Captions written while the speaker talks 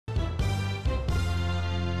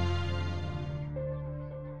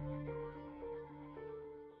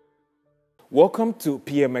Welcome to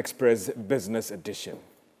PM Express Business Edition.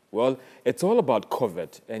 Well, it's all about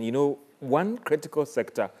COVID. And you know, one critical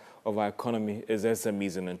sector of our economy is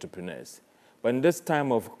SMEs and entrepreneurs. But in this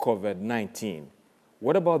time of COVID-19,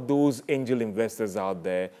 what about those angel investors out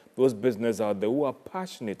there, those businesses out there who are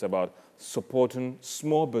passionate about supporting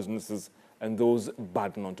small businesses and those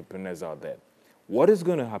budding entrepreneurs out there? What is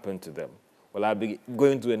going to happen to them? Well, I'll be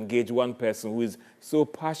going to engage one person who is so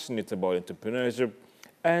passionate about entrepreneurship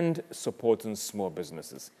and supporting small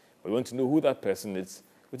businesses. We want to know who that person is.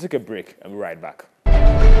 We'll take a break and be right back.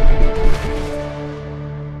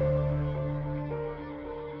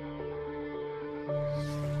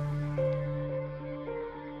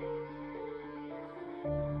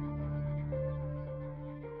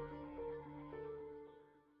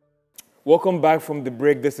 Welcome back from the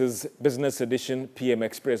break. This is Business Edition PM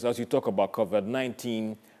Express as we talk about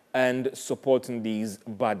COVID-19 and supporting these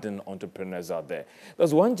budding entrepreneurs out there.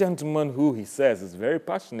 There's one gentleman who he says is very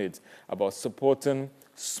passionate about supporting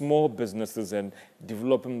small businesses and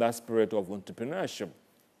developing that spirit of entrepreneurship.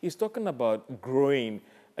 He's talking about growing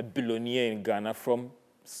a billionaire in Ghana from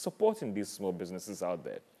supporting these small businesses out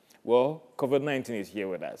there. Well, COVID-19 is here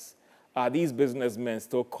with us. Are these businessmen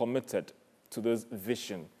still committed to this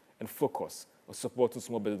vision and focus of supporting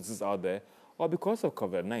small businesses out there? Or because of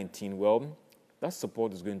COVID-19, well, that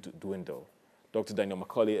support is going to dwindle. Dr. Daniel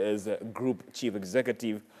Macaulay is Group Chief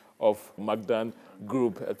Executive of Magdan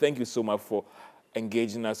Group. Thank you so much for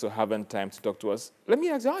engaging us or having time to talk to us. Let me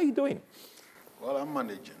ask you, how are you doing? Well, I'm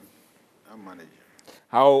managing.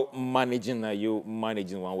 How managing are you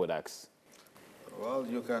managing, one would ask? Well,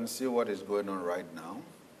 you can see what is going on right now.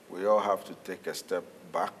 We all have to take a step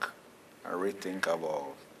back and rethink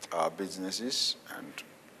about our businesses and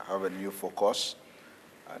have a new focus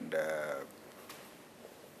and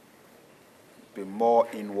be more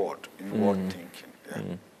inward thinking.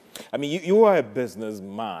 Yeah. I mean, you are a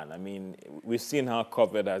businessman. I mean, we've seen how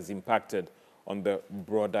COVID has impacted on the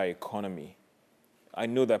broader economy. I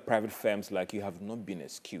know that private firms like you have not been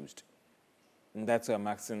excused. And that's why I'm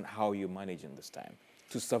asking how you're managing this time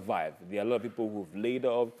to survive. There are a lot of people who've laid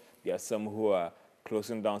off. There are some who are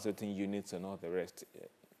closing down certain units and all the rest.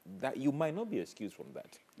 That you might not be excused from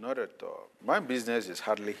that. Not at all. My business is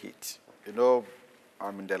hardly hit. You know,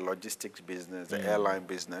 I'm in the logistics business, the airline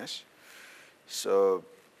business. So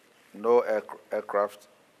no aircraft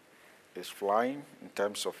is flying in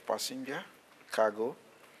terms of passenger, cargo.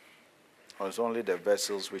 It's only the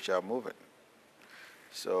vessels which are moving.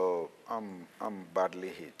 So I'm badly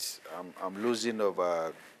hit. I'm losing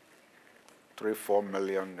over $3-4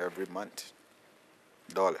 million every month,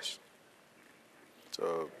 dollars.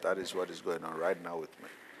 So that is what is going on right now with me.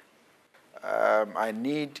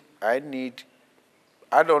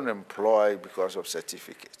 I don't employ because of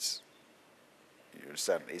certificates. You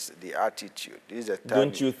understand? It's the attitude.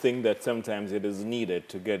 Don't you think that sometimes it is needed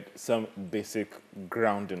to get some basic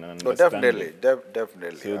grounding and understanding? No,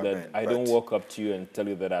 definitely. So I don't walk up to you and tell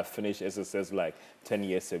you that I finished SSS like 10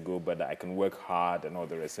 years ago, but I can work hard and all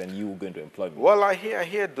the rest, and you're going to employ me. Well, I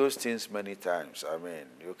hear those things many times. I mean,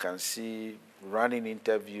 you can see running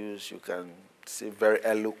interviews, you can see very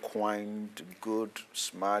eloquent, good,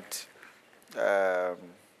 smart, a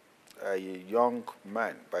young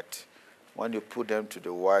man, but when you put them to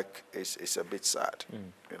the work, it's a bit sad.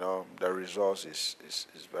 You know, the results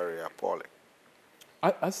is very appalling.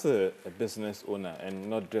 As a business owner and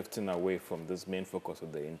not drifting away from this main focus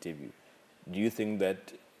of the interview, do you think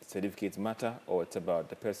that certificates matter, or it's about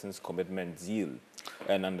the person's commitment, zeal,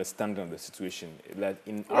 and understanding of the situation? That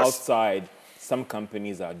outside, some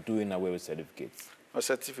companies are doing away with certificates. A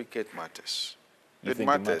certificate matters. It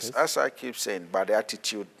matters, as I keep saying, but the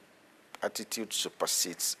attitude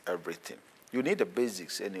supersedes everything. You need the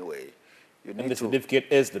basics anyway. And the certificate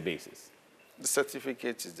is the basis. The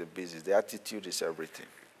certificate is the basis. The attitude is everything.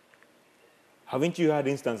 Haven't you had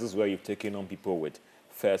instances where you've taken on people with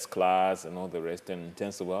first class and all the rest, and in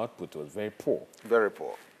terms of output was very poor? Very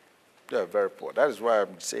poor. Yeah, very poor. That is why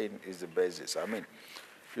I'm saying is the basis. I mean,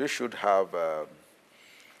 you should have,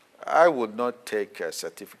 I would not take a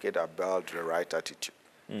certificate about the right attitude.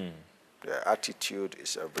 The attitude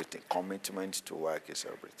is everything. Commitment to work is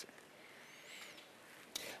everything.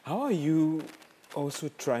 How are you also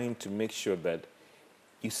trying to make sure that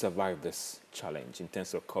you survive this challenge in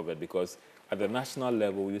terms of COVID? Because at the national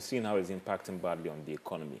level, you've seen how it's impacting badly on the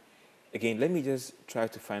economy. Again, let me just try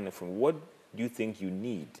to find out from what do you think you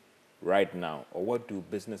need right now, or what do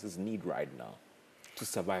businesses need right now to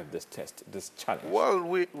survive this test, this challenge? Well,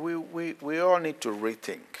 we all need to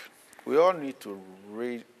rethink. We all need to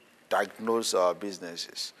diagnose our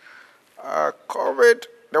businesses. COVID,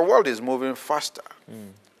 the world is moving faster.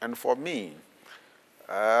 And for me,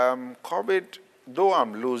 COVID, though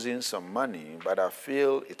I'm losing some money, but I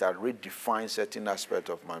feel it had redefined certain aspects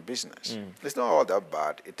of my business. It's not all that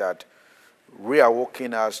bad. It had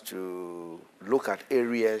reawakened us to look at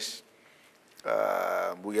areas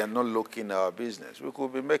we are not looking at our business. We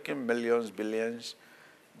could be making millions, billions,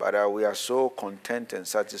 but we are so content and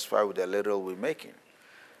satisfied with the little we're making.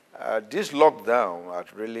 This lockdown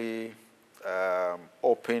had really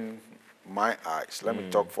opened my eyes. Let me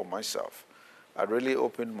talk for myself. I really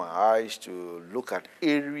opened my eyes to look at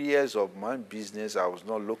areas of my business I was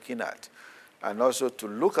not looking at, and also to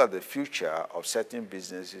look at the future of certain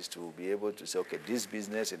businesses to be able to say, okay, this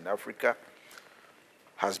business in Africa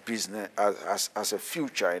has business as a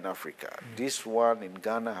future in Africa. This one in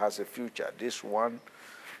Ghana has a future. This one,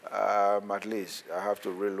 at least, I have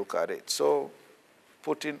to really look at it. So,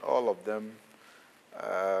 putting all of them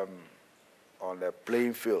on a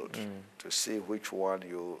playing field to see which one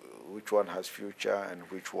has future and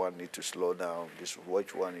which one need to slow down.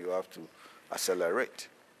 Which one you have to accelerate.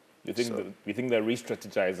 You think that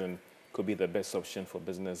re-strategizing could be the best option for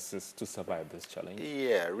businesses to survive this challenge?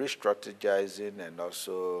 Yeah, re-strategizing and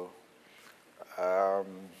also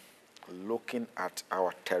looking at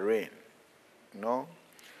our terrain. You know,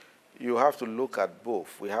 you have to look at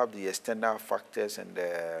both. We have the external factors and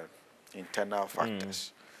the internal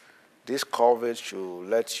factors. This COVID should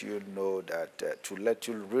let you know that, to let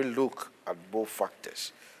you really look at both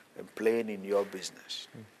factors and playing in your business.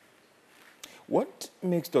 What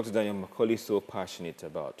makes Dr. Daniel Macaulay so passionate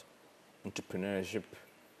about entrepreneurship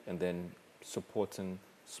and then supporting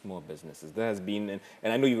small businesses? There has been,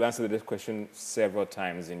 and I know you've answered this question several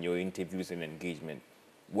times in your interviews and engagement.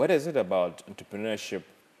 What is it about entrepreneurship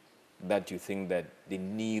that you think that they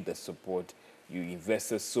need the support? You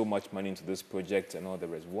invested so much money into this project and all the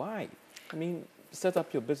rest. Why? I mean, set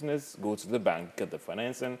up your business, go to the bank, get the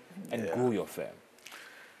financing, and grow your firm.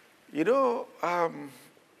 You know,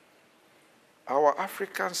 our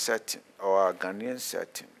African setting or our Ghanaian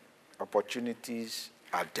setting, opportunities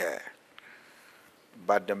are there.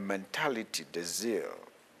 But the mentality, the zeal,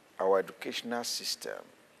 our educational system,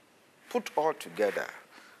 put all together,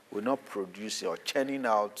 we're not producing or churning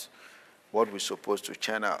out what we're supposed to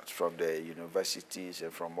churn out from the universities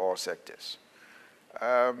and from all sectors.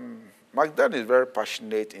 Magdan is very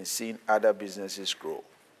passionate in seeing other businesses grow.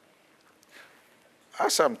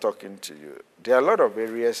 As I'm talking to you, there are a lot of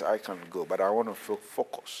areas I can go, but I want to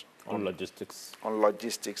focus on logistics. On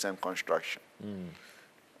logistics and construction.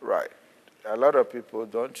 Right. A lot of people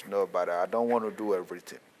don't know, but I don't want to do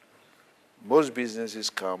everything. Most businesses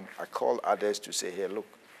come, I call others to say, hey, look,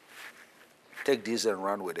 take this and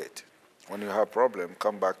run with it. When you have a problem,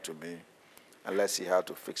 come back to me and let's see how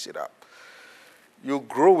to fix it up. You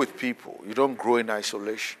grow with people. You don't grow in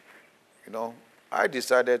isolation. You know, I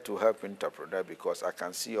decided to help entrepreneurs because I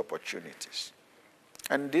can see opportunities.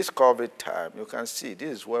 And this COVID time, you can see,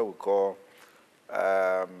 this is what we call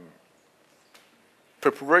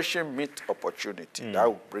preparation meet opportunity. That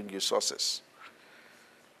will bring you success.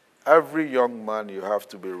 Every young man, you have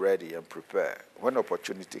to be ready and prepared. When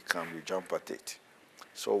opportunity comes, you jump at it.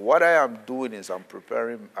 So what I am doing is I'm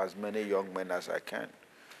preparing as many young men as I can.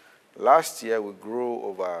 Last year, we grew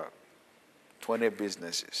over 20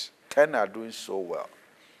 businesses. 10 are doing so well.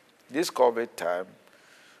 This COVID time,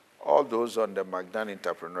 all those on the Magdan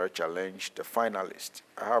Entrepreneur Challenge, the finalists,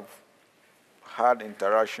 I have had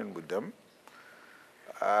interaction with them.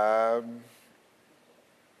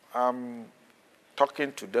 I'm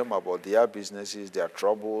talking to them about their businesses, their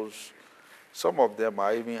troubles. Some of them,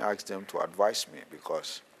 I even asked them to advise me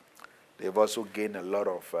because they've also gained a lot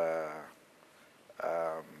of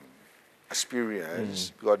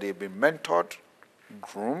experience because they've been mentored,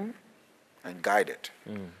 groomed, and guided,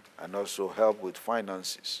 and also helped with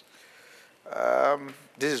finances.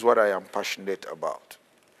 This is what I am passionate about.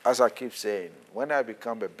 As I keep saying, when I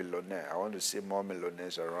become a billionaire, I want to see more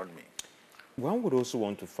millionaires around me. One would also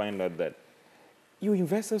want to find out that you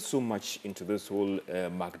invested so much into this whole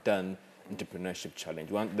Magdan Entrepreneurship Challenge.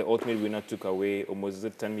 The ultimate winner took away almost, is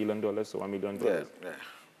it $10 million or $1 million? Yeah.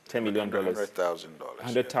 $10 million. $100,000.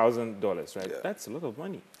 $100,000, right? Yeah. That's a lot of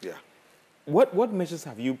money. Yeah. What measures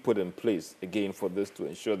have you put in place, again, for this to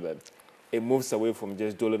ensure that it moves away from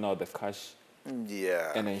just doling out the cash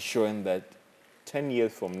and ensuring that 10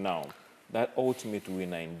 years from now, that ultimate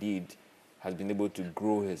winner indeed has been able to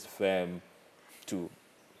grow his firm to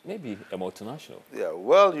maybe a multinational? Yeah,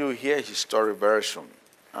 well, you hear his story very soon.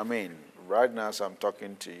 I mean, right now as I'm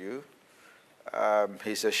talking to you,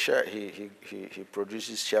 he's a share, he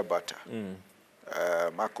produces shea butter,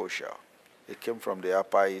 Mako shell. It came from the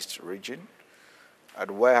Upper East region.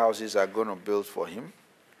 And warehouses are going to build for him.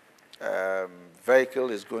 Vehicle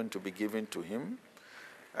is going to be given to him.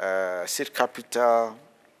 Seed capital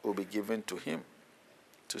will be given to him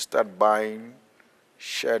to start buying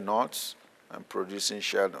share nuts and producing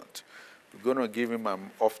share nuts. We're going to give him an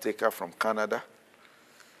off-taker from Canada.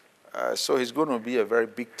 So he's going to be a very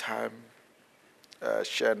big-time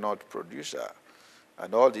share nut producer.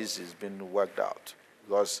 And all this has been worked out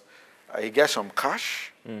because he gets some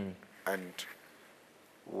cash and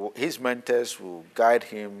his mentors will guide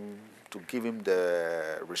him to give him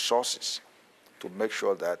the resources to make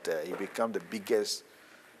sure that he becomes the biggest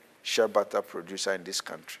shea butter producer in this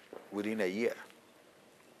country within a year.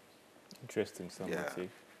 Interesting, some would say.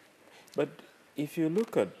 But if you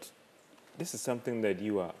look at, this is something that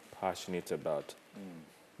you are passionate about,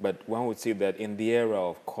 but one would say that in the era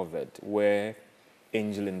of COVID, where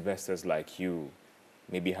angel investors like you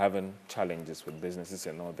may be having challenges with businesses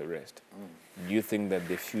and all the rest, do you think that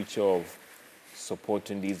the future of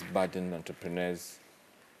supporting these budding entrepreneurs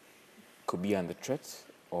could be under threat,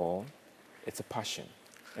 or it's a passion?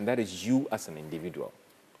 And that is you as an individual.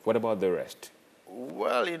 What about the rest?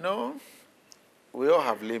 Well, you know, we all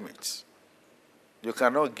have limits. You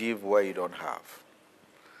cannot give where you don't have.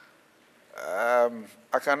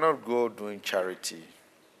 I cannot go doing charity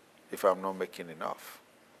if I'm not making enough.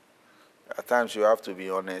 At times you have to be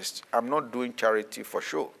honest. I'm not doing charity for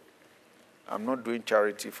show. I'm not doing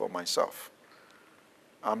charity for myself.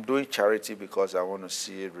 I'm doing charity because I want to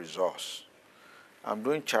see results. I'm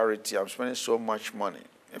doing charity, I'm spending so much money.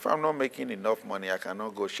 If I'm not making enough money, I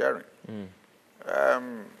cannot go sharing.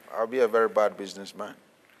 I'll be a very bad businessman.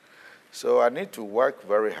 So I need to work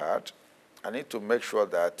very hard. I need to make sure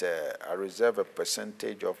that I reserve a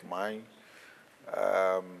percentage of my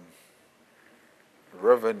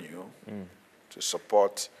revenue to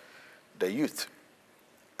support the youth.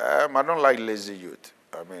 I don't like lazy youth.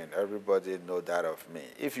 I mean, everybody knows that of me.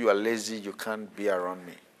 If you are lazy, you can't be around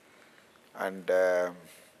me. And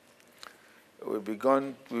we're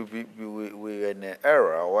in an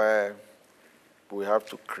era where we have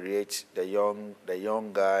to create the young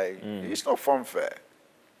guy. It's not funfair.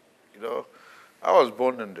 You know, I was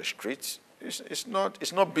born in the streets. It's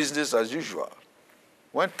not business as usual.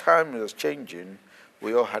 When time is changing,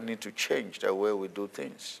 we all need to change the way we do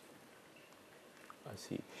things. I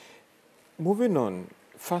see. Moving on,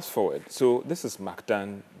 fast forward. So this is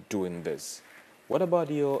Macdan doing this. What about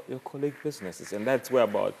your colleague businesses? And that's where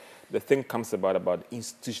the thing comes about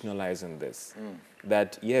institutionalizing this.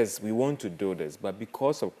 That, yes, we want to do this, but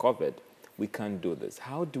because of COVID, we can't do this.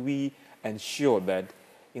 How do we ensure that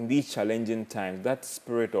in these challenging times, that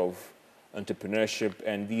spirit of entrepreneurship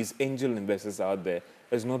and these angel investors out there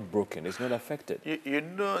is not broken, it's not affected? You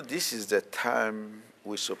know, this is the time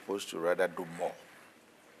we're supposed to rather do more.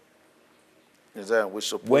 Is that we're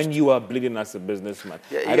supposed when you are bleeding as a businessman.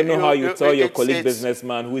 I don't know how you tell your colleague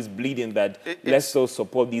businessman who is bleeding that let's still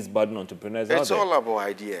support these budding entrepreneurs out there. It's all about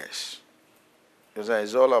ideas.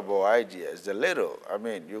 It's all about ideas. The little, I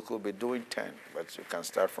mean, you could be doing 10, but you can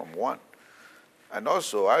start from 1. And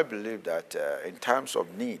also, I believe that in times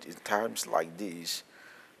of need, in times like these,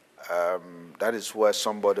 that is where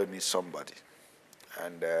somebody needs somebody.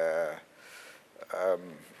 And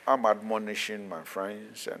I'm admonishing my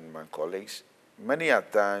friends and my colleagues. Many a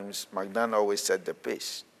times, Macdan always set the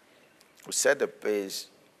pace. We set the pace,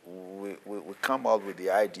 we come out with the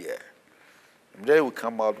idea. And then we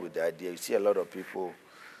come out with the idea, you see a lot of people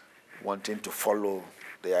wanting to follow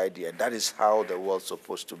the idea. And that is how the world's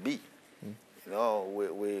supposed to be. You know,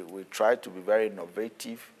 we try to be very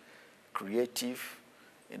innovative, creative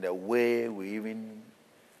in the way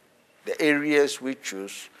the areas we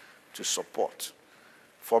choose to support.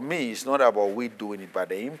 For me, it's not about we doing it, but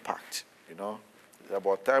the impact, you know. It's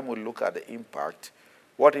about time we look at the impact.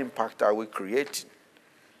 What impact are we creating?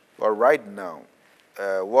 Well, right now,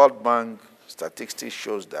 World Bank statistics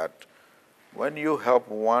shows that when you help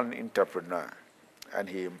one entrepreneur and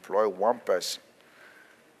he employs one person,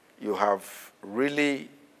 you're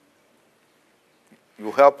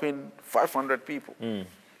helping 500 people.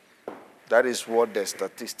 That is what the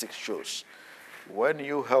statistics shows. When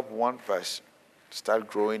you help one person start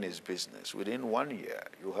growing his business, within 1 year,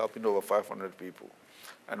 you're helping over 500 people.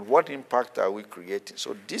 And what impact are we creating?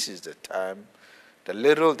 So this is the time, the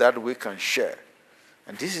little that we can share.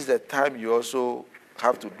 And this is the time you also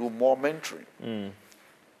have to do more mentoring.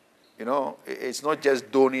 You know, it's not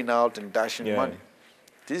just doning out and dashing money.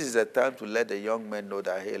 This is the time to let the young men know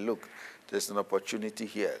that, hey, look, there's an opportunity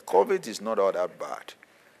here. COVID is not all that bad.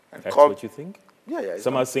 And that's what you think? Yeah.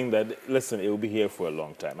 Some are saying that, listen, it will be here for a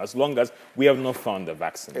long time. As long as we have not found the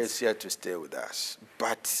vaccines. It's here to stay with us.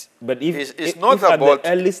 But if not at about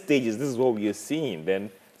the early stages, this is what we are seeing, then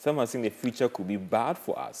Some are saying the future could be bad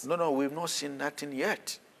for us. No, we've not seen nothing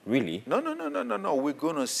yet. Really? No. We're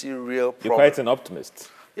going to see real problems. You're quite an optimist.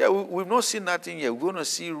 Yeah, we've not seen nothing yet. We're going to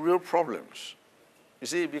see real problems. You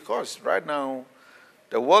see, because right now,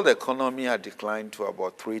 the world economy had declined to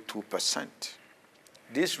about 2%.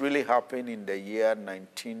 This really happened in the year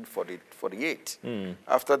 1948,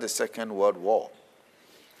 after the Second World War.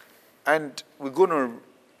 And we're going to,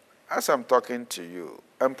 as I'm talking to you,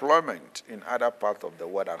 employment in other parts of the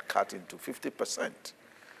world are cut into 50%.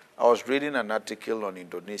 I was reading an article on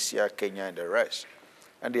Indonesia, Kenya, and the rest.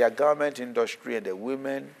 And the garment industry and the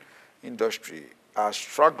women industry are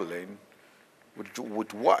struggling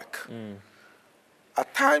with work.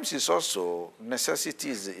 At times, it's also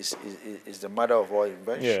necessity is the mother of all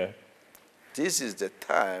invention. Yeah. This is the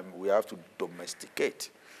time we have to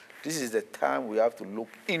domesticate. This is the time we have to look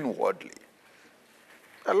inwardly.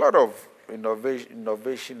 A lot of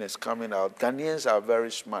innovation is coming out. Ghanaians are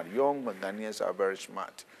very smart. Young Ghanaians are very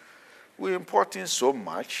smart. We're importing so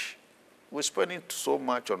much. We're spending so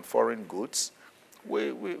much on foreign goods.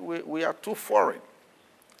 We are too foreign.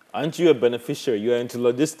 Aren't you a beneficiary? You are into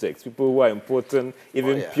logistics. People who are importing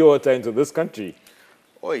even pure water into this country.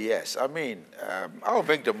 Oh, yes. I mean, I'll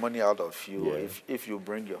make the money out of you if you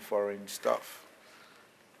bring your foreign stuff.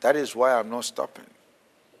 That is why I'm not stopping.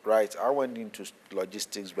 Right? I went into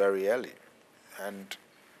logistics very early, and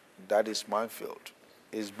that is my field.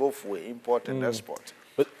 It's both way, import and export.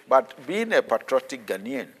 But being a patriotic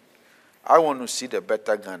Ghanaian, I want to see the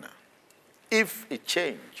better Ghana. If it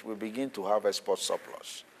change, we begin to have export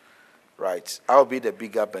surplus, right? I'll be the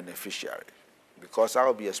bigger beneficiary because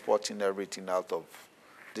I'll be exporting everything out of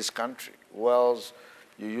this country. Whilst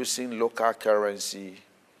you're using local currency,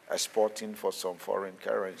 exporting for some foreign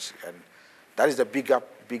currency. And that is the bigger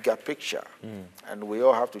picture. And we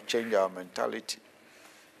all have to change our mentality.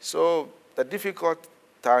 So the difficult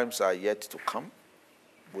times are yet to come.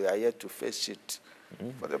 We are yet to face it.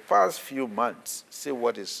 For the past few months, see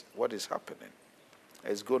what is happening.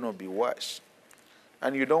 It's going to be worse.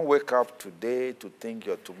 And you don't wake up today to think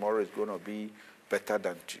your tomorrow is going to be better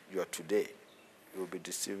than your today. You'll be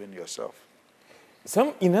deceiving yourself.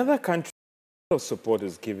 In other countries, a lot of support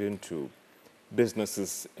is given to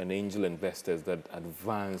businesses and angel investors that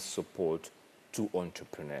advance support to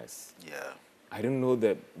entrepreneurs. Yeah. I don't know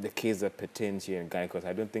the case that pertains here in Ghana because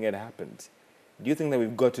I don't think it happened. Do you think that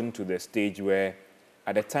we've gotten to the stage where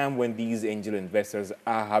at a time when these angel investors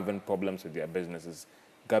are having problems with their businesses,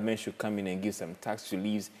 government should come in and give some tax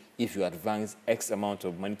reliefs if you advance X amount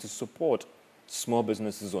of money to support small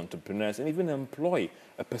businesses, entrepreneurs, and even employ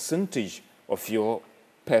a percentage of your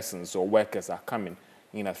persons or workers are coming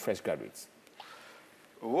in as fresh graduates?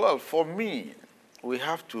 Well, for me, we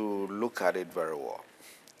have to look at it very well.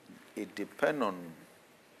 It depends on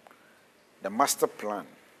the master plan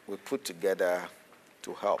we put together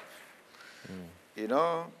to help. You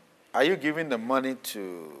know, are you giving the money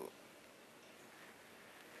to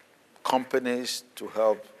companies to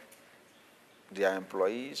help their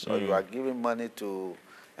employees, or you are giving money to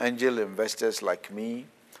angel investors like me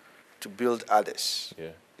to build others? Yeah.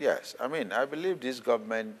 Yes, I mean, I believe this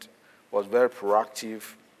government was very proactive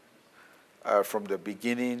from the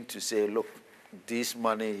beginning to say, look, this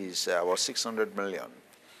money is about 600 million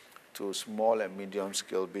to small and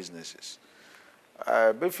medium-scale businesses.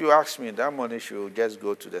 But if you ask me, that money should just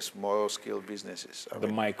go to the small-scale businesses. The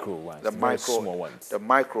micro ones, the small ones. The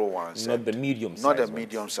micro ones. Not the medium-sized ones. Not the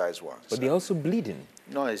medium-sized ones. But they're also bleeding.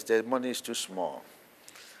 No, the money is too small.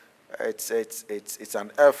 It's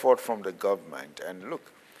an effort from the government. And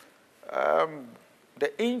look,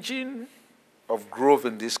 the engine of growth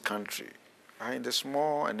in this country are in the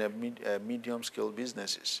small and the medium-scale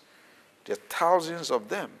businesses. There are thousands of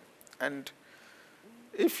them. And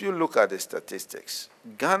if you look at the statistics,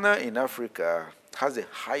 Ghana in Africa has the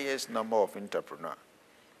highest number of entrepreneurs.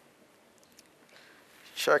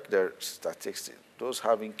 Check the statistics. Those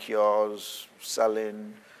having kiosks,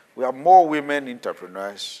 selling. We have more women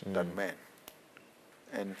entrepreneurs than men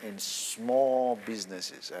and in small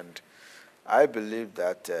businesses. And I believe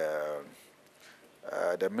that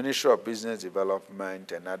the Ministry of Business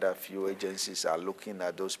Development and other few agencies are looking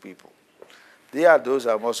at those people. They are those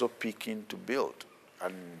I'm also picking to build.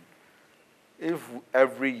 And if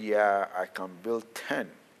every year I can build 10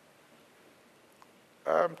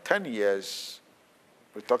 years,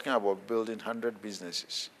 we're talking about building 100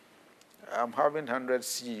 businesses. I'm having 100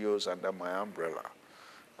 CEOs under my umbrella.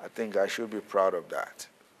 I think I should be proud of that.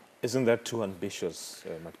 Isn't that too ambitious,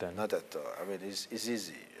 McDaniel? Not at all. I mean, it's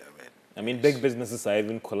easy. I mean, big businesses are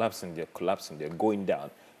even collapsing. They're going down.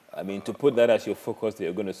 I mean, to put that as your focus,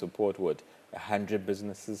 you're going to support what, 100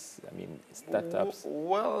 businesses? I mean, startups.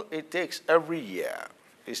 Well, it takes every year.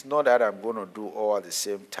 It's not that I'm going to do all at the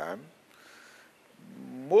same time.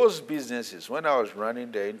 Most businesses, when I was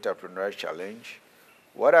running the Entrepreneur Challenge,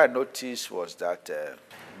 what I noticed was that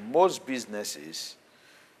most businesses,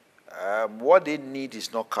 what they need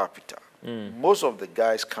is not capital. Most of the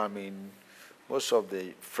guys come in, most of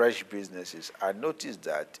the fresh businesses, I noticed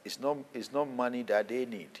that it's not money that they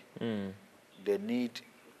need. They need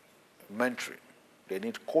mentoring. They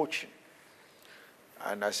need coaching.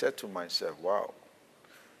 And I said to myself, wow,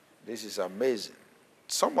 this is amazing.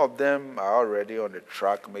 Some of them are already on the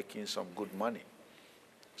track making some good money.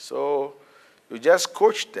 So you just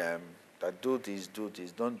coach them that do this, don't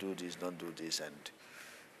do this, don't do this. And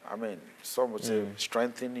I mean, some would say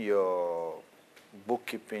strengthen your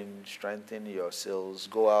bookkeeping, strengthen your sales,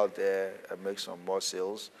 go out there and make some more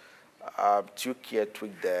sales. Tweak here,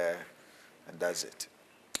 tweak there, and that's it.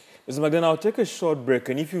 Mr. McDonald, I'll take a short break,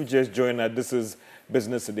 and if you just join us, this is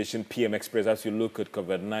Business Edition PM Express as you look at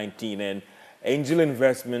COVID-19 and angel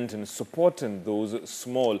investment and supporting those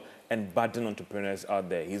small and budding entrepreneurs out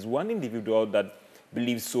there. He's one individual that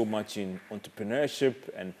believes so much in entrepreneurship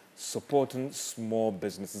and supporting small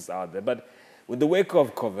businesses out there. But with the wake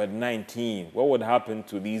of COVID-19, what would happen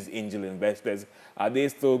to these angel investors? Are they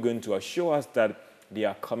still going to assure us that they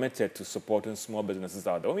are committed to supporting small businesses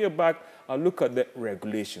out there? When we're back, I'll look at the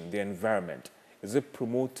regulation, the environment. Is it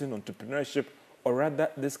promoting entrepreneurship or rather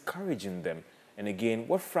discouraging them? And again,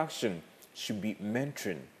 what fraction should be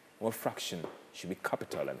mentoring? What fraction should be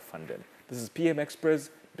capital and funding? This is PM Express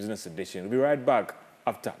Business Edition. We'll be right back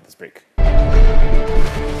after this break.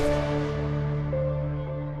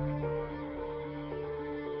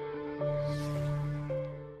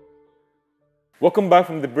 Welcome back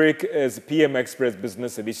from the break as PM Express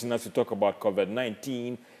Business Edition as we talk about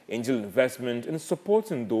COVID-19, angel investment, and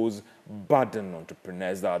supporting those budding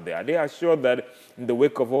entrepreneurs out there. They are sure that in the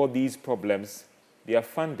wake of all these problems, their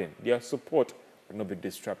funding, their support will not be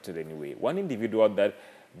disrupted anyway. One individual that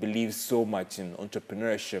believes so much in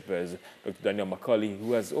entrepreneurship is Dr. Daniel Macaulay,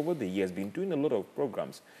 who has over the years been doing a lot of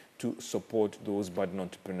programs to support those budding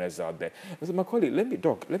entrepreneurs out there. Mr. Macaulay,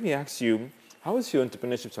 let me ask you, how is your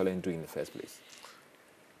entrepreneurship challenge doing in the first place?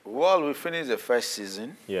 Well, we finished the first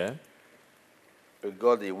season. Yeah. We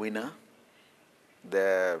got the winner.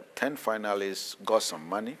 The 10 finalists got some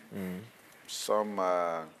money. Some,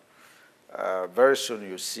 very soon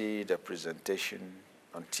you see the presentation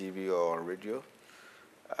on TV or on radio.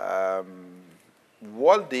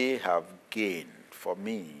 What they have gained for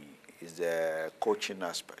me is the coaching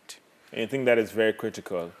aspect. And you think that is very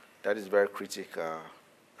critical? That is very critical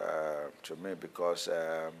to me because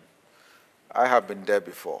I have been there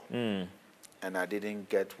before and I didn't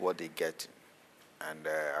get what they get. And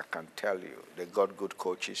I can tell you, they got good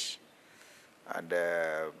coaches. And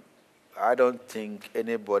I don't think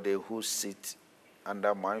anybody who sits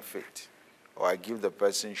under my feet or I give the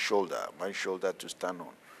person my shoulder to stand on,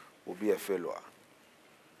 will be a failure.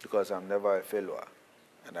 Because I'm never a failure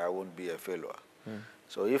and I won't be a failure.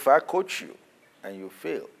 So if I coach you and you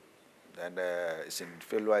fail, then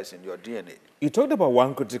failure is in your DNA. You talked about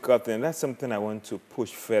one critical thing. That's something I want to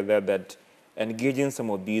push further, that engaging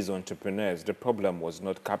some of these entrepreneurs, the problem was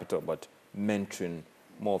not capital, but mentoring,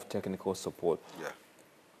 more of technical support. Yeah.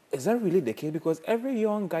 Is that really the case? Because every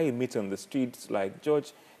young guy you meet on the streets, like,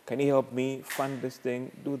 George, can you help me fund this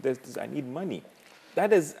thing, do this, I need money.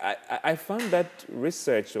 That is, I found that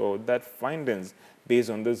research or that findings based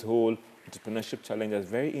on this whole entrepreneurship challenge is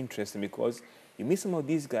very interesting because you meet some of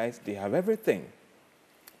these guys, they have everything.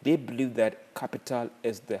 They believe that capital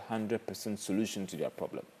is the 100% solution to their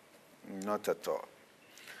problem. Not at all.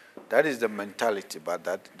 That is the mentality, but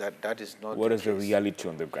that is not What is the reality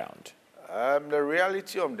on the ground? The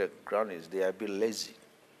reality on the ground is they are a bit lazy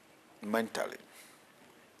mentally.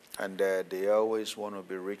 And they always want to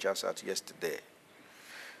be rich as at yesterday.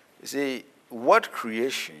 You see, what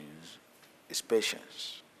creations is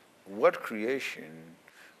patience. What creation,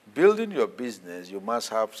 building your business, you must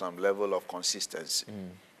have some level of consistency.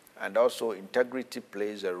 And also integrity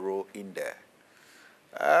plays a role in there.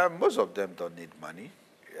 Most of them don't need money,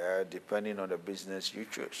 depending on the business you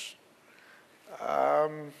choose. I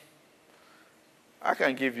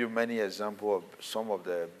can give you many examples of some of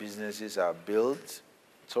the businesses I built.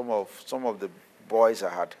 Some of the boys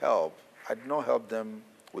I had helped, I did not help them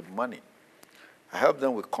with money. I helped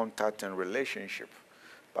them with contact and relationship.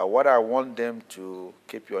 But what I want them to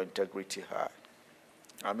keep your integrity high.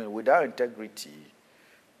 I mean, without integrity,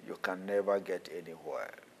 you can never get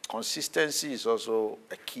anywhere. Consistency is also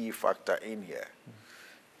a key factor in here.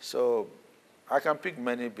 So I can pick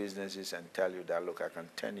many businesses and tell you that, look, I can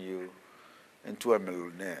turn you into a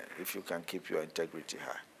millionaire if you can keep your integrity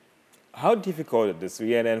high. How difficult is this?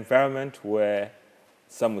 We are in an environment where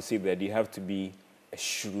some will say that you have to be a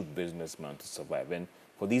shrewd businessman to survive. And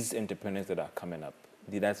for these entrepreneurs that are coming up,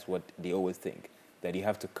 that's what they always think, that you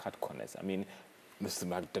have to cut corners. I mean, Mr.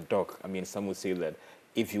 McDock, I mean, some will say that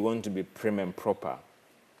if you want to be prim and proper,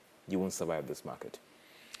 you won't survive this market.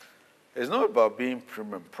 It's not about being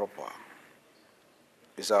prim and proper.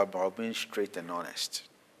 It's about being straight and honest.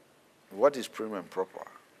 What is prim and proper?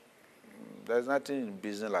 There's nothing in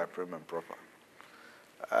business like prim and proper.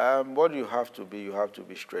 What you have to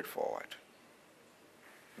be straightforward.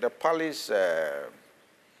 The Palace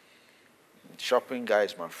shopping guy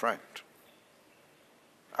is my friend.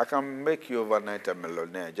 I can make you overnight a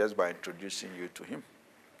millionaire just by introducing you to him,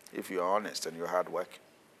 if you're honest and you're hardworking.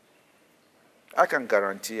 I can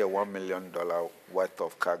guarantee a $1 million worth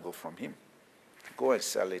of cargo from him. Go and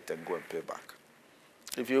sell it and go and pay back.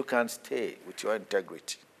 If you can stay with your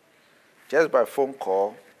integrity, just by phone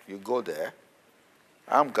call, you go there,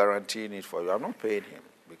 I'm guaranteeing it for you. I'm not paying him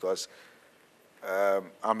because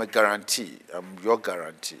I'm a guarantee. I'm your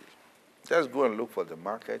guarantee. Just go and look for the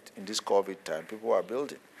market. In this COVID time, people are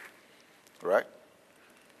building, right?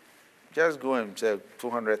 Just go and sell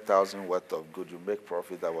 200,000 worth of goods. You make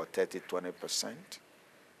profit about 30–20%.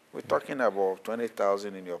 We're talking about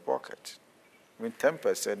 20,000 in your pocket. I mean,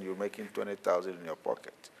 10%, you're making 20,000 in your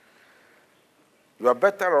pocket. You are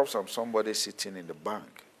better off than somebody sitting in the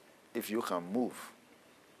bank if you can move.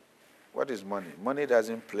 What is money? Money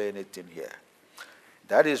doesn't play anything here.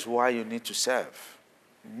 That is why you need to serve.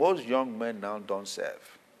 Most young men now don't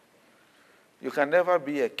serve. You can never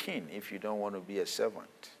be a king if you don't want to be a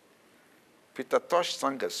servant. Peter Tosh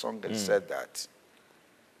sang a song that said that.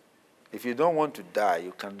 If you don't want to die,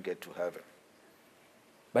 you can't get to heaven.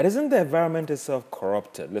 But isn't the environment itself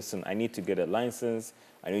corrupted? Listen, I need to get a license.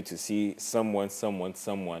 I need to see someone.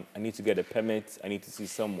 I need to get a permit. I need to see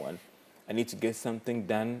someone. I need to get something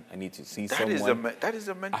done. I need to see someone. That is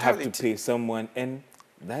the mentality. I have to pay someone. And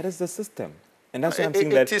that is the system. And that's why I'm saying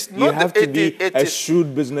that you have to be a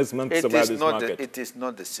shrewd businessman to survive this market. It is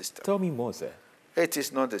not the system. Tell me more, sir. It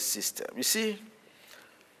is not the system. You see,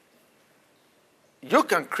 you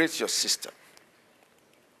can create your system.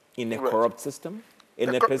 In a corrupt system?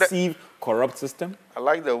 In a perceived corrupt system? I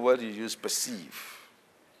like the word you use, perceive.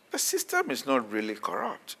 The system is not really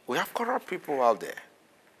corrupt. We have corrupt people out there.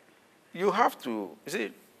 You have to, you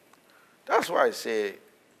see, that's why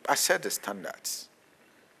I set the standards.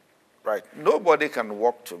 Right? Nobody can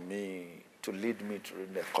walk to me to lead me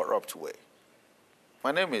in a corrupt way.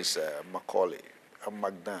 My name is Macaulay. I'm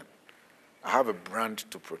McDan. I have a brand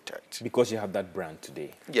to protect. Because you have that brand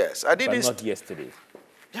today. Yes, I did but it. Not yesterday.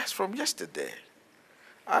 Yes, from yesterday.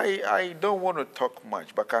 I don't want to talk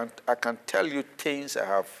much, but I can tell you things I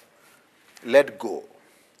have let go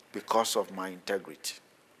because of my integrity.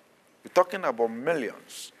 We're talking about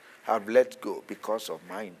millions have let go because of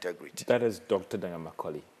my integrity. That is Dr. Daniel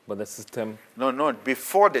Macaulay. But the system... No,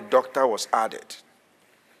 before the doctor was added.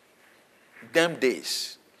 Them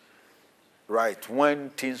days, right, when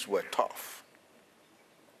things were tough,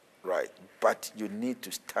 right, but you need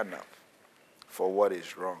to stand up for what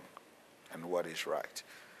is wrong and what is right.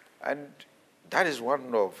 And that is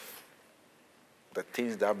one of the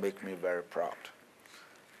things that make me very proud.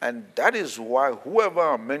 And that is why whoever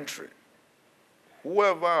I'm mentoring,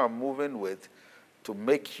 whoever I'm moving with to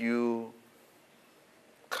make you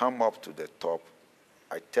come up to the top,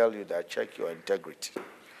 I tell you that check your integrity.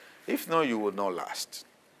 If not, you will not last.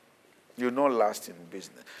 You will not last in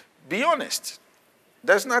business. Be honest.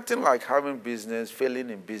 There's nothing like having business,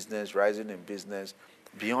 failing in business, rising in business.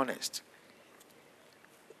 Be honest.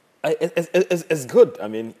 It's good. I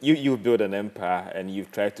mean, you build an empire and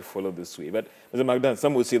you've tried to follow this way. But, Mr. McDan,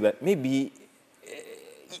 some would say that maybe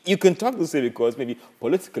you can talk this way because maybe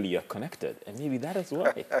politically you're connected. And maybe that is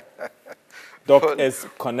why. Doc is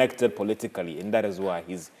connected politically, and that is why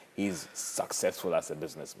he's successful as a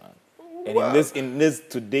businessman. And well, in this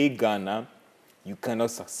today Ghana, you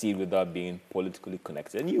cannot succeed without being politically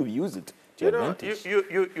connected. And you use it to your advantage.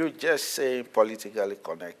 You just say politically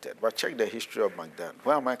connected, but check the history of McDan.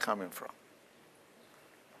 Where am I coming from?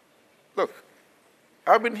 Look,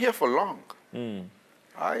 I've been here for long.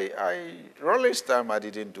 Rollins' time, I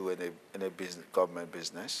didn't do any business, government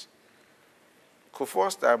business.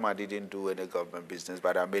 Kufuor's time, I didn't do any government business,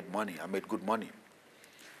 but I made money. I made good money.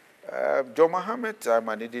 John Mohammed's time,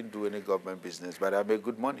 I didn't do any government business, but I made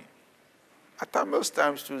good money. Atamil's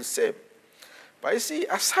times too the same. But you see,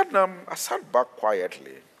 I sat back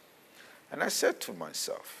quietly, and I said to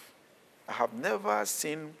myself, I have never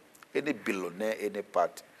seen any billionaire, any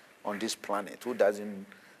part on this planet who doesn't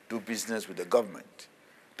do business with the government.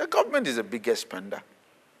 The government is the biggest spender.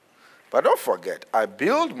 But don't forget, I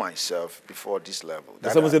built myself before this level.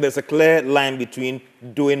 Someone said there's a clear line between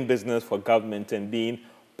doing business for government and being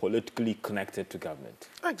politically connected to government.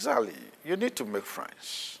 Exactly. You need to make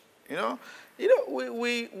friends. We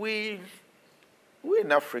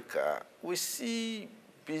in Africa, we see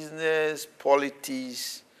business,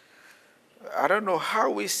 politics. I don't know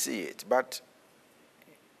how we see it, but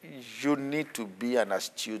you need to be an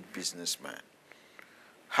astute businessman.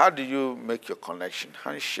 How do you make your connection?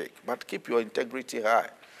 Handshake, but keep your integrity high.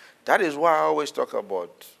 That is why I always talk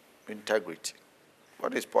about integrity.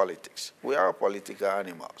 What is politics? We are political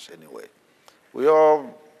animals anyway. We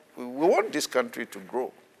want this country to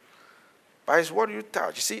grow. But it's what you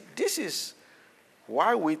touch. You see, this is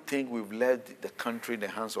why we think we've left the country in the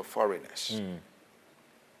hands of foreigners.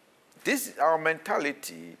 This is our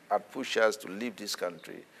mentality that pushes us to leave this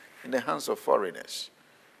country in the hands of foreigners.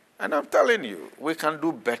 And I'm telling you, we can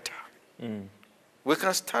do better. We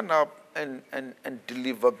can stand up and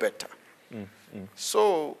deliver better.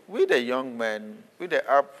 So with the young men, with the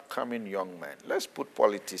upcoming young men, let's put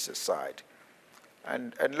politics aside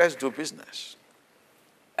and let's do business.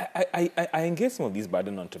 I engage some of these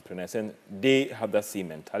budding entrepreneurs, and they have that same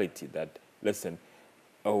mentality that, listen,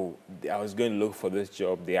 oh, I was going to look for this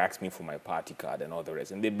job, they asked me for my party card and all the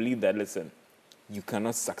rest. And they believe that, listen, you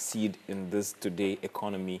cannot succeed in this today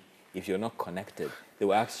economy if you're not connected. They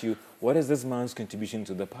will ask you, what is this man's contribution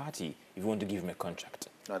to the party if you want to give him a contract?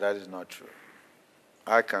 No, that is not true.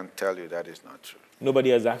 I can tell you that is not true. Nobody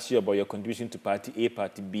has asked you about your contribution to party A,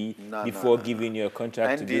 party B before giving you a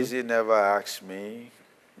contract to do? NDC never asked me,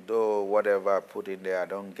 though whatever I put in there I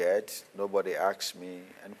don't get. Nobody asked me.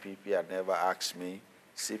 NPP had never asked me.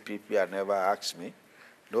 CPP had never asked me.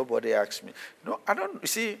 Nobody asked me. No, I don't. You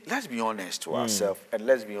see, let's be honest to ourselves and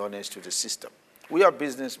let's be honest to the system. We are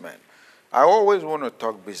businessmen. I always want to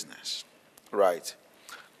talk business, right?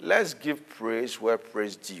 Let's give praise where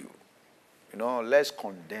praise due. Let's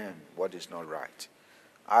condemn what is not right.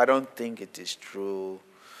 I don't think it is true.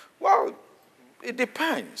 Well, it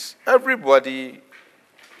depends. Everybody,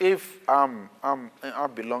 if I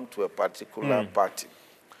belong to a particular party,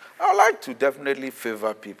 I like to definitely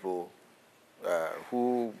favor people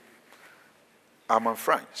who are my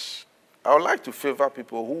friends. I would like to favor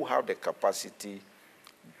people who have the capacity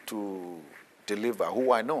to deliver,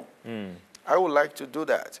 who I know. I would like to do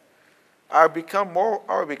that. I'll become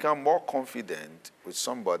more confident with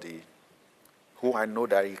somebody who I know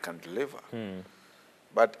that he can deliver.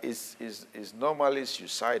 But it's normally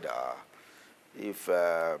suicidal if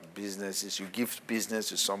you give business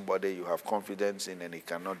to somebody you have confidence in and he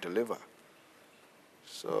cannot deliver.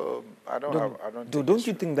 So Don't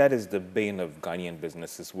you think that is the bane of Ghanaian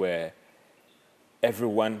businesses, where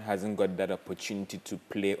everyone hasn't got that opportunity to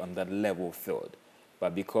play on that level field?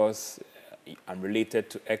 But because I'm related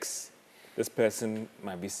to X, this person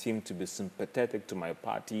might be seen to be sympathetic to my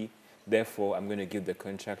party, therefore I'm going to give the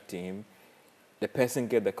contract to him. The person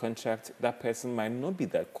gets the contract, that person might not be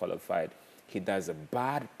that qualified. He does a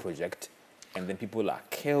bad project, and then people are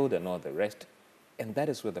killed and all the rest. And that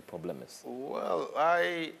is where the problem is. Well,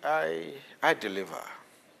 I deliver.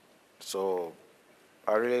 So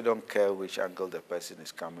I really don't care which angle the person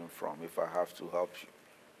is coming from. If I have to help you,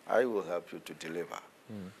 I will help you to deliver.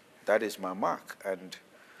 That is my mark. And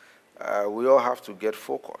we all have to get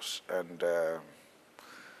focused and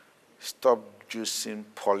stop using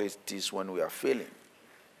politics when we are failing.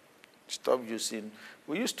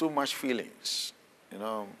 We use too much feelings.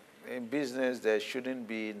 In business, there shouldn't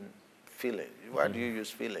be feelings. Why do you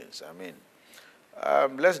use feelings? I mean,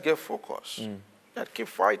 let's get focused. Keep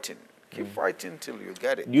fighting. Keep fighting till you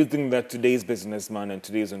get it. Do you think that today's businessman and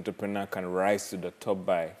today's entrepreneur can rise to the top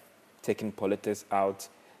by taking politics out,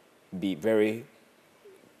 be very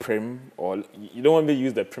prim, or you don't want to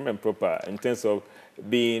use the prim and proper in terms of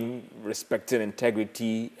being respecting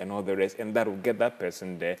integrity and all the rest, and that will get that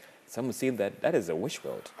person there? Some would say that that is a wish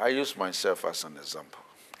world. I use myself as an example.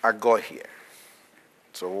 I got here.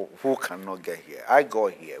 So who cannot get here? I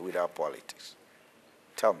got here without politics.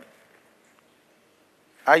 Tell me.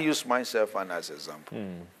 I use myself as an example.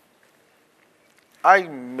 I've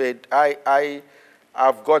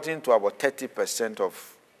gotten to about 30%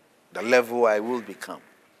 of the level I will become.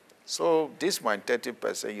 So this my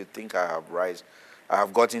 30%, you think I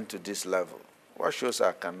have gotten to this level. What shows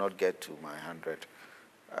I cannot get to my 100?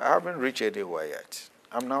 I haven't reached anywhere yet.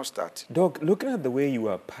 I'm now starting. Doc, looking at the way you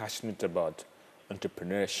are passionate about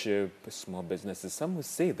entrepreneurship, small businesses, some would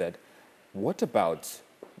say that, what about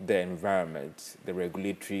the environment, the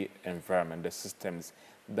regulatory environment, the systems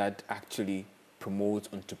that actually promote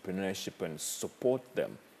entrepreneurship and support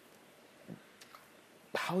them.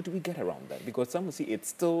 How do we get around that? Because some will see it's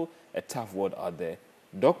still a tough word out there.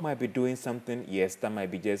 Doc might be doing something, yes, that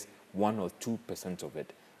might be just 1 or 2% of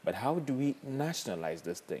it. But how do we nationalize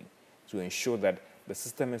this thing to ensure that the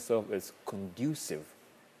system itself is conducive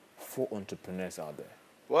for entrepreneurs out there?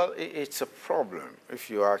 Well, it's a problem. If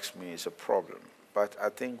you ask me, it's a problem. But I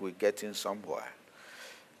think we're getting somewhere.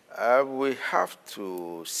 We have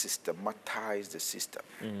to systematize the system,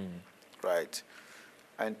 right?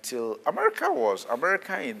 Until America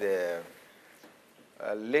in the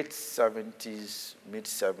late 70s, mid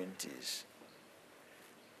 70s,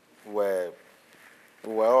 where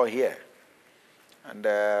we were all here. And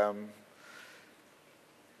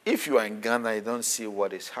if you are in Ghana, you don't see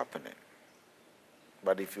what is happening.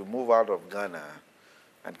 But if you move out of Ghana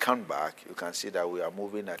and come back, you can see that we are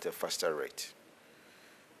moving at a faster rate.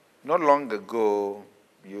 Not long ago,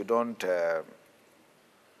 you can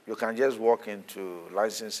just walk into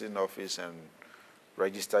licensing office and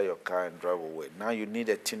register your car and drive away. Now you need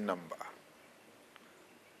a TIN number,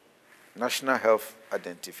 National Health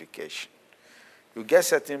Identification. You get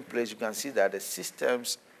certain place, you can see that the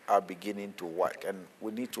systems are beginning to work, and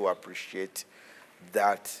we need to appreciate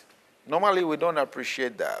that. Normally, we don't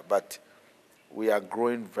appreciate that, but we are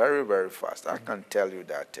growing very, very fast. I can tell you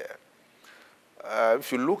that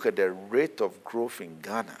if you look at the rate of growth in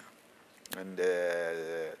Ghana and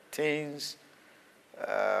things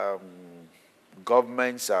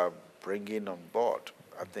governments are bringing on board,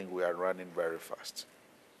 I think we are running very fast,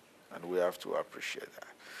 and we have to appreciate that.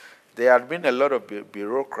 There had been a lot of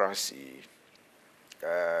bureaucracy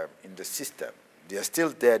in the system. They are still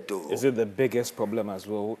there, though. Is it the biggest problem as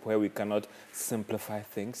well, where we cannot simplify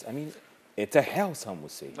things? I mean, it's a hell, some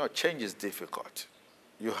would say. No, change is difficult.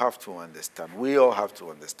 You have to understand. We all have to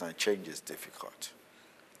understand change is difficult.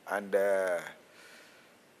 And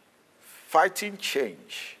fighting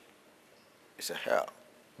change is a hell.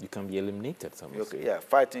 You can be eliminated, some would say. Yeah,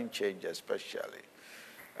 fighting change especially.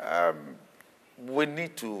 We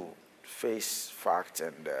need to face facts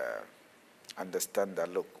and understand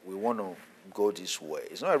that, look, we want to go this way.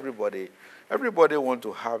 It's not everybody want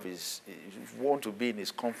to want to be in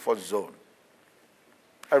his comfort zone.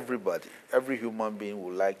 Everybody, every human being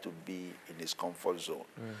would like to be in his comfort zone.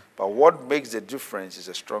 But what makes the difference is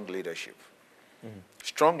a strong leadership.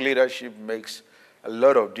 Strong leadership makes a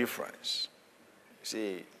lot of difference.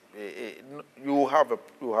 See, you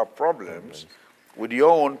have problems with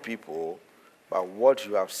your own people, but what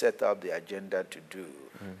you have set up the agenda to do,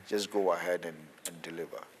 just go ahead and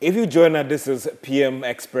deliver. If you join us, this is PM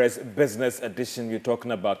Express Business Edition. We're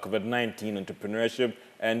talking about COVID-19 entrepreneurship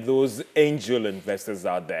and those angel investors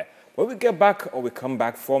out there. When we get back, or we come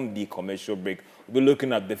back from the commercial break, we'll be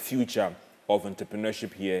looking at the future of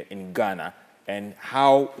entrepreneurship here in Ghana and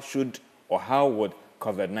how would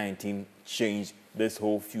COVID-19 change this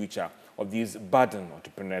whole future of these budding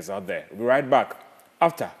entrepreneurs out there. We'll be right back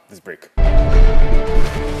after this break.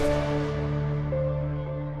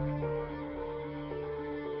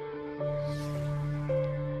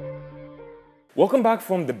 Welcome back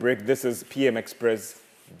from the break. This is PM Express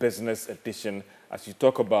Business Edition as we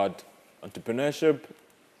talk about entrepreneurship,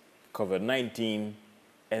 COVID-19,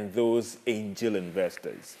 and those angel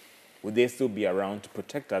investors. Will they still be around to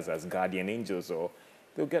protect us as guardian angels, or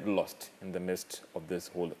they'll get lost in the midst of this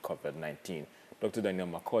whole COVID-19? Dr. Daniel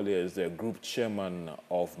Macaulay is the group chairman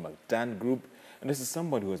of McDan Group, and this is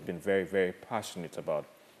somebody who has been very, very passionate about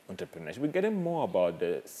entrepreneurship. We're getting more about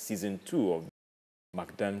the season 2 of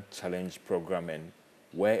McDan Challenge program and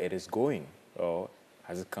where it is going, or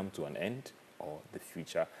has it come to an end, or the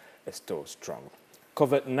future is still strong.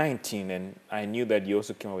 COVID-19, and I knew that you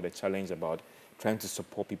also came up with a challenge about trying to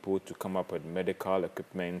support people to come up with medical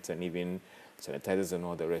equipment and even sanitizers and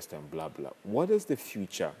all the rest and blah, blah. What is the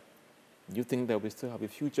future? Do you think that we still have a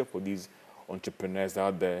future for these entrepreneurs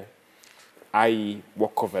out there, i.e.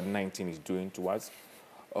 what COVID-19 is doing to us?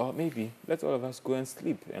 Or maybe let all of us go and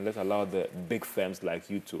sleep and let's allow the big firms like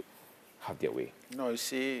you to have their way. No, you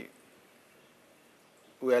see,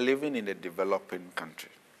 we are living in a developing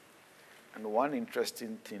country. And one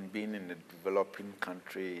interesting thing being in a developing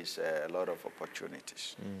country is a lot of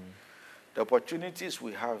opportunities. The opportunities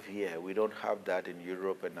we have here, we don't have that in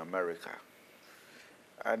Europe and America.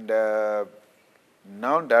 And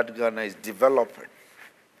now that Ghana is developing,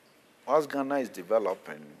 as Ghana is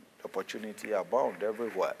developing, opportunity abound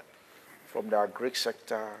everywhere, from the agri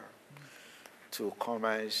sector to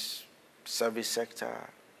commerce, service sector.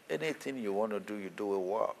 Anything you want to do, you do it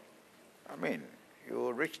well. I mean, you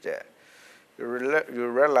will reach there. you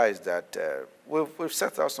realize that we've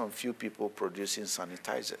set out some few people producing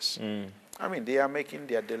sanitizers. I mean, they are making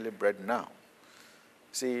their daily bread now.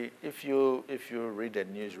 See, if you read the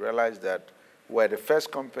news, realize that we're the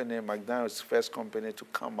first company, McDonald's first company to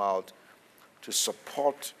come out to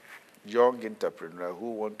support young entrepreneurs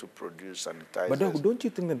who want to produce sanitizers. But Doc, don't you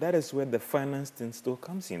think that that is where the finance thing still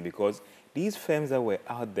comes in? Because these firms that were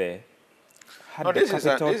out there had the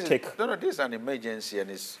capital take. No, this is an emergency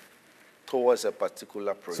and it's towards a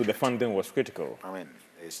particular project. So the funding was critical. I mean,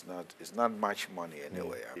 it's not much money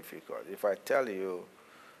anyway. Difficult. If I tell you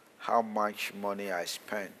how much money I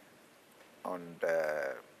spent on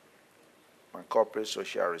my corporate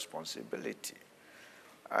social responsibility,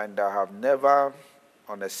 and I have never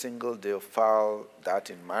on a single day filed that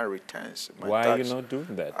in my returns. Why are you not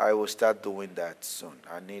doing that? I will start doing that soon.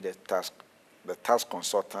 I need a task. The task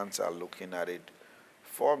consultants are looking at it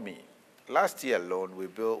for me. Last year alone,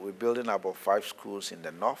 we're building about 5 schools in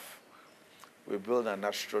the north. We built an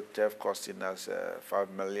astroturf costing us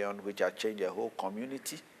 $5 million, which has changed the whole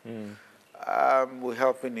community. We're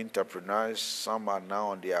helping entrepreneurs. Some are now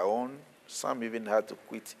on their own. Some even had to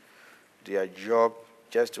quit their job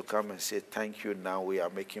just to come and say, thank you, now we are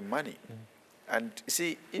making money. And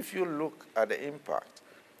see, if you look at the impact,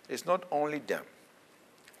 it's not only them.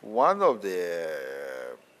 One of the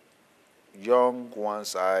young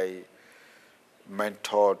ones I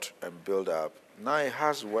mentored and built up, now he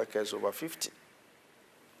has workers over 50.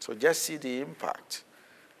 So just see the impact.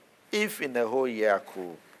 If in a whole year I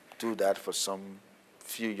could do that for some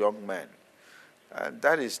few young men,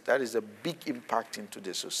 that is a big impact into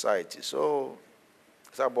the society. So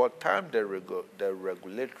it's about time the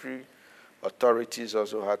regulatory authorities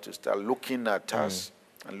also had to start looking at us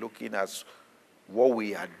and looking at what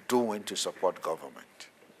we are doing to support government.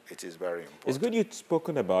 It is very important. It's good you've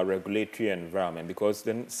spoken about regulatory environment, because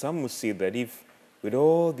then some would say that if with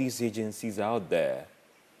all these agencies out there,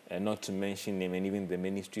 and not to mention them and even the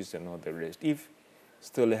ministries and all the rest, if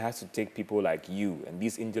still it has to take people like you and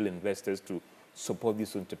these angel investors to support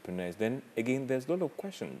these entrepreneurs, then again there's a lot of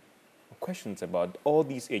questions about all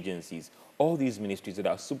these agencies, all these ministries that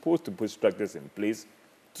are supposed to put structures in place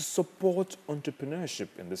to support entrepreneurship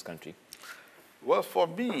in this country. Well, for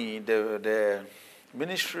me, the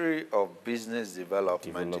Ministry of Business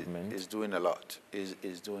Development is doing a lot. Is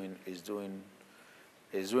doing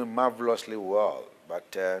marvelously well.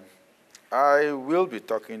 But I will be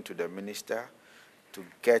talking to the minister to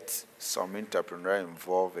get some entrepreneur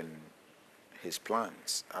involved in his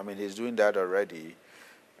plans. I mean, he's doing that already.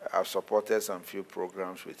 I've supported some few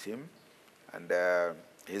programs with him, and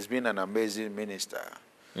he's been an amazing minister.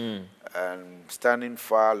 And standing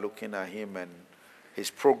far, looking at him and his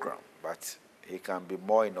program, but he can be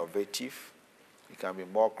more innovative, he can be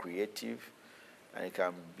more creative, and he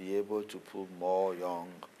can be able to pull more young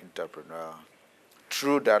entrepreneurs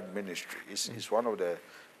through that ministry. It's one of the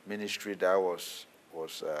ministry that was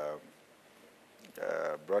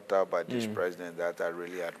brought out by this president that I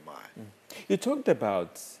really admire. You talked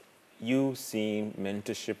about you seeing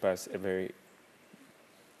mentorship as a very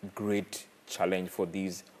great challenge for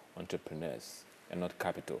these entrepreneurs and not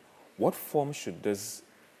capital. What form should this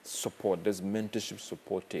support, this mentorship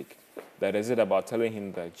support take? That is it about telling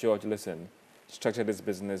him that, George, listen, structure this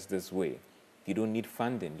business this way. You don't need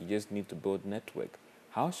funding, you just need to build network.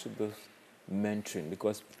 How should this mentoring,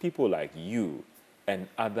 because people like you and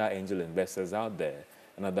other angel investors out there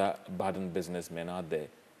and other budding businessmen out there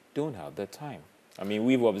don't have the time. I mean,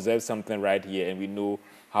 we've observed something right here and we know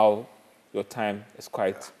how your time is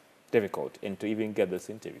quite difficult and to even get this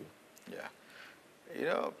interview. Yeah. You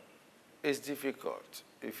know, it's difficult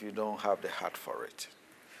if you don't have the heart for it.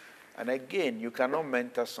 And again, you cannot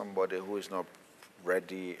mentor somebody who is not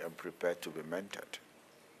ready and prepared to be mentored.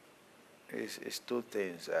 It's two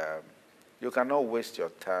things. You cannot waste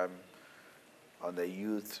your time on the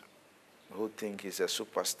youth who think he's a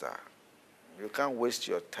superstar. You can't waste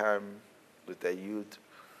your time with a youth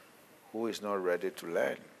who is not ready to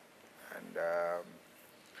learn. And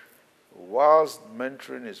whilst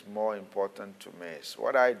mentoring is more important to me, so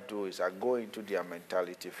what I do is I go into their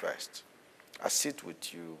mentality first. I sit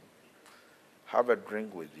with you, have a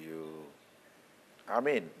drink with you. I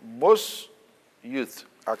mean, most youth,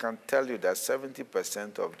 I can tell you that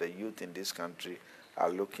 70% of the youth in this country are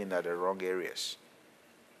looking at the wrong areas.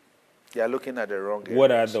 They are looking at the wrong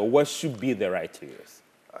areas. What should be the right areas?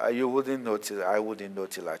 You wouldn't know till I wouldn't know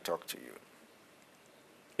till I talk to you.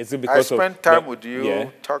 Is it because I spend time with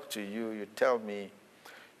you, talk to you, you tell me,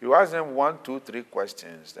 you ask them 1, 2, 3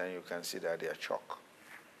 questions, then you can see that they are shocked.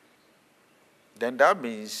 Then that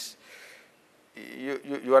means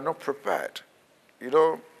you are not prepared. You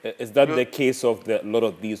know, Is that the case of a lot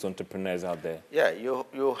of these entrepreneurs out there? yeah,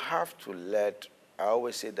 you have to let, I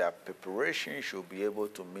always say that preparation should be able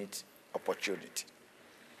to meet opportunity.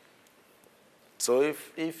 So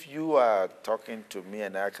if you are talking to me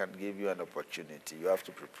and I can give you an opportunity, you have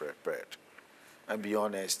to be prepared and be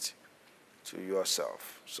honest to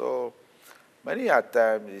yourself. So many a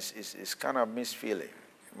times it's kind of misfeeling.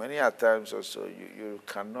 Many a times also you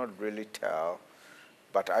cannot really tell,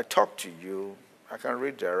 but I talk to you, I can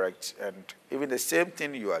redirect, and even the same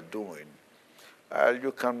thing you are doing,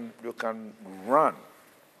 you can run,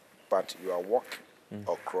 but you are walking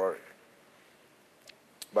or crawling.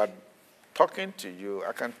 But talking to you,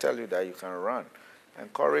 I can tell you that you can run.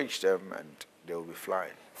 Encourage them and they will be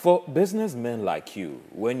flying. For businessmen like you,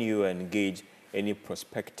 when you engage any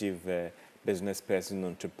prospective business person,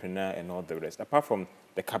 entrepreneur, and all the rest, apart from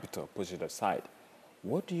the capital, push it aside,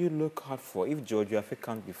 what do you look out for? If George Yafe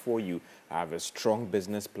comes before you, I have a strong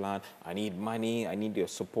business plan, I need money, I need your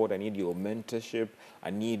support, I need your mentorship, I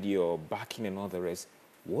need your backing and all the rest,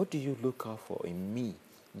 what do you look out for in me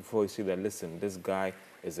before you say that, listen, this guy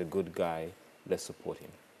is a good guy, let's support him?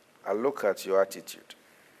 I look at your attitude.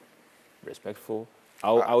 Respectful.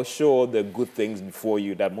 I'll show all the good things before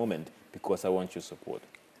you that moment because I want your support.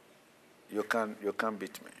 You can't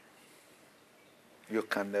beat me. You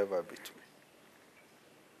can never beat me.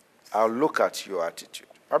 I'll look at your attitude.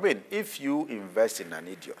 I mean, if you invest in an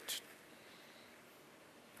idiot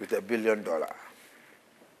with $1 billion,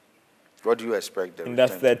 what do you expect the In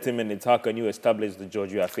that return to 30 minutes, how can you establish the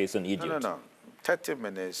George you are facing idiot? No. 30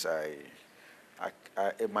 minutes,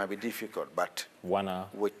 it might be difficult, but 1 hour.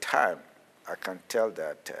 with time, I can tell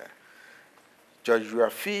that George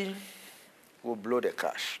Yafe will blow the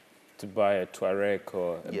cash. To buy a Touareg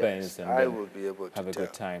or a Benz and I then will be able to have a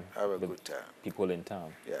good time. Have a with good time. people in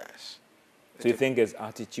town. Yes. So you think it's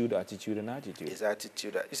attitude, and attitude? It's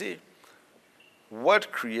attitude. You see,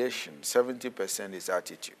 word creation, 70% is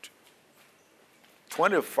attitude.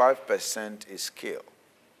 25% is skill.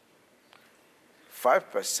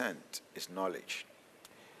 5% is knowledge.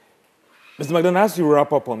 Mr. McDonald, as you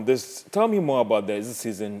wrap up on this, tell me more about this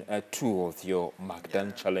season 2 of your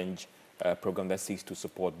McDonald Challenge program that seeks to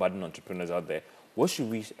support budding entrepreneurs out there. What should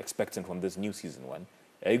we expect from this new season 1?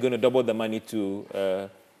 Are you going to double the money to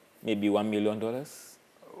maybe $1 million?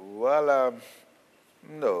 Well,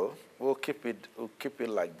 no, we'll keep it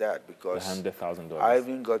like that because $100,000. I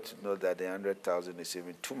even got to know that the 100,000 is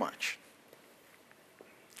even too much.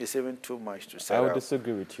 It's even too much to set I up. would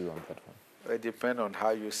disagree with you on that one. It depends on how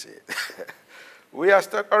you see it. We are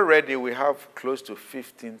already. We have close to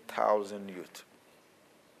 15,000 youth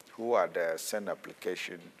who are there, send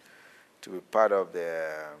application to be part of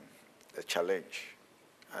the challenge,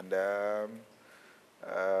 and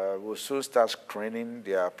we'll soon start screening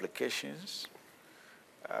their applications.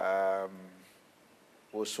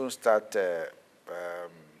 We'll soon start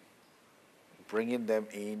bringing them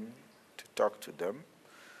in to talk to them.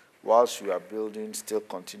 Whilst we are building, still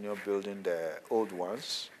continue building the old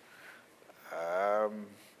ones.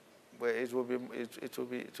 But it will be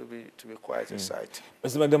quite exciting.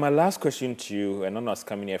 Mr. McDonald, my last question to you, and I'm not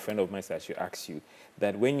coming here, a friend of mine said I should ask you,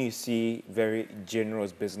 that when you see very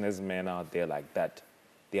generous businessmen out there like that,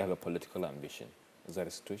 they have a political ambition. Is that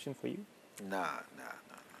a situation for you? No.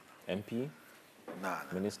 MP? No.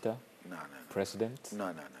 Minister? No. President?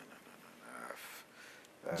 No.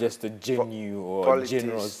 Just a genuine or politics,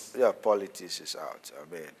 generous? Yeah, politics is out.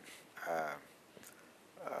 I mean,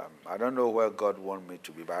 I don't know where God wants me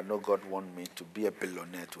to be, but I know God wants me to be a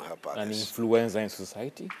billionaire to help others. An influencer in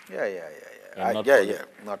society? Yeah.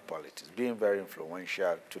 Not politics. Being very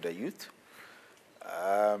influential to the youth,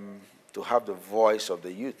 to have the voice of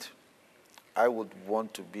the youth. I would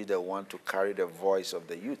want to be the one to carry the voice of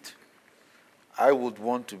the youth. I would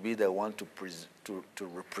want to be the one to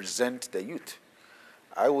represent the youth.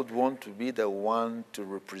 I would want to be the one to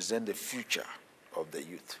represent the future of the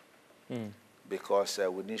youth. Because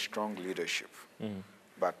we need strong leadership.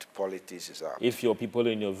 But politics is out. If your people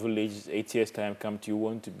in your village, 8 years' time, come to you,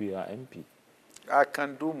 want to be an MP? I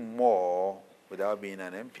can do more without being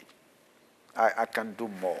an MP. I can do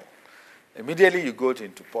more. Immediately you go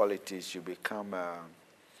into politics, you become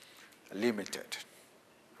limited.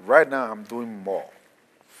 Right now, I'm doing more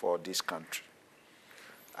for this country.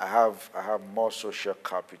 I have more social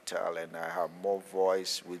capital and I have more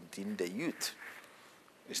voice within the youth.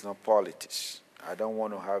 It's not politics. I don't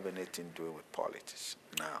want to have anything to do with politics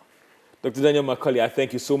now. Dr. Daniel Macaulay, I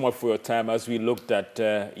thank you so much for your time as we looked at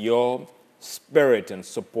your spirit and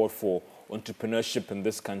support for entrepreneurship in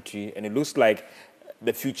this country. And it looks like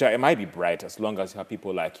the future, it might be bright as long as you have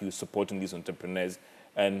people like you supporting these entrepreneurs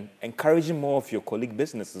and encouraging more of your colleague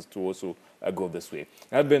businesses to also go this way.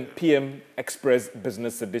 That has been PM Express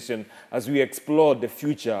Business Edition as we explore the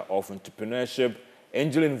future of entrepreneurship,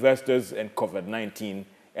 angel investors, and COVID-19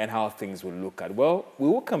 and how things will look at. Well, we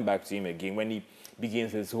will come back to him again when he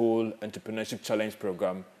begins his whole Entrepreneurship Challenge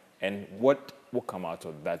program and what will come out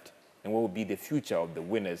of that and what will be the future of the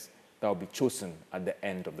winners that will be chosen at the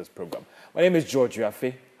end of this program. My name is George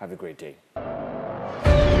Yafe. Have a great day.